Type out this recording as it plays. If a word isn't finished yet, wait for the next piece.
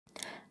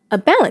A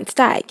balanced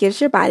diet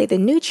gives your body the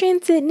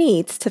nutrients it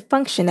needs to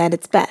function at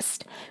its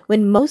best.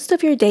 When most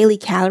of your daily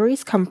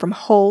calories come from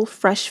whole,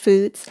 fresh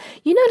foods,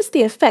 you notice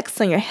the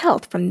effects on your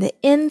health from the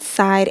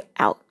inside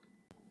out.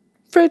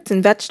 Fruits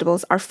and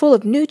vegetables are full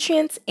of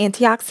nutrients,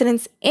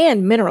 antioxidants,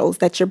 and minerals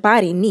that your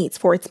body needs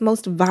for its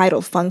most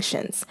vital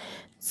functions.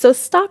 So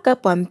stock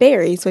up on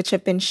berries, which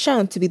have been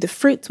shown to be the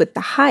fruits with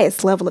the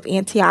highest level of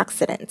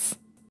antioxidants.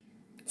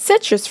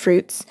 Citrus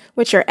fruits,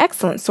 which are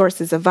excellent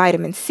sources of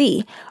vitamin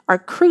C, are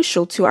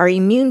crucial to our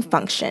immune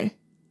function.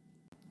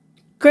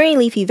 Green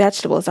leafy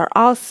vegetables are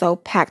also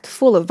packed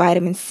full of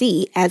vitamin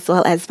C as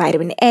well as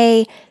vitamin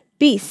A,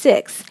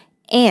 B6,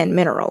 and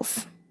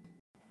minerals.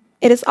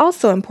 It is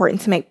also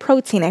important to make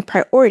protein a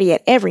priority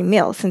at every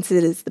meal since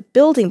it is the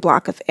building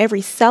block of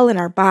every cell in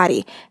our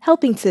body,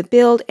 helping to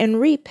build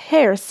and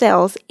repair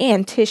cells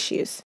and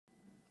tissues.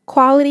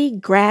 Quality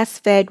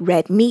grass-fed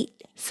red meat,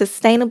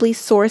 sustainably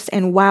sourced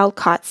and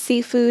wild-caught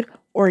seafood,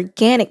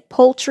 organic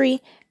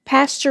poultry,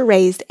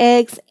 pasture-raised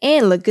eggs,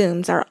 and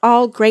legumes are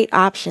all great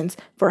options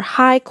for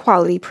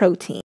high-quality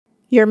protein.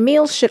 Your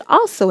meals should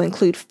also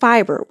include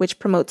fiber, which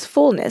promotes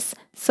fullness,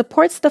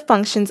 supports the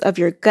functions of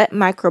your gut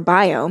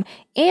microbiome,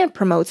 and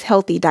promotes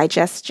healthy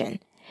digestion.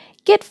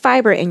 Get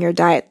fiber in your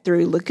diet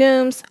through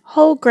legumes,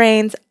 whole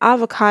grains,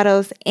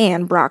 avocados,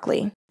 and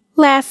broccoli.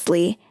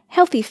 Lastly,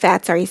 healthy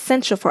fats are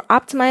essential for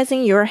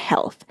optimizing your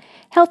health.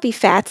 Healthy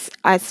fats,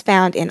 as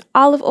found in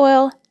olive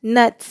oil,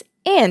 nuts,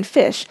 and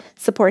fish,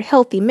 support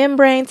healthy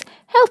membranes,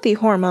 healthy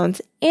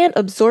hormones, and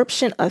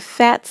absorption of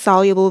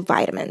fat-soluble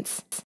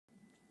vitamins.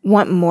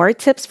 Want more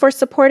tips for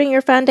supporting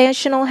your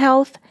foundational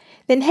health?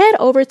 Then head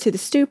over to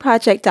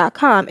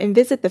thestewproject.com and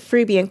visit the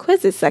freebie and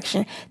quizzes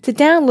section to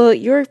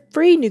download your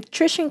free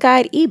nutrition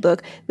guide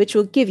ebook, which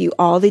will give you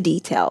all the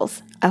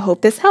details. I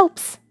hope this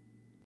helps.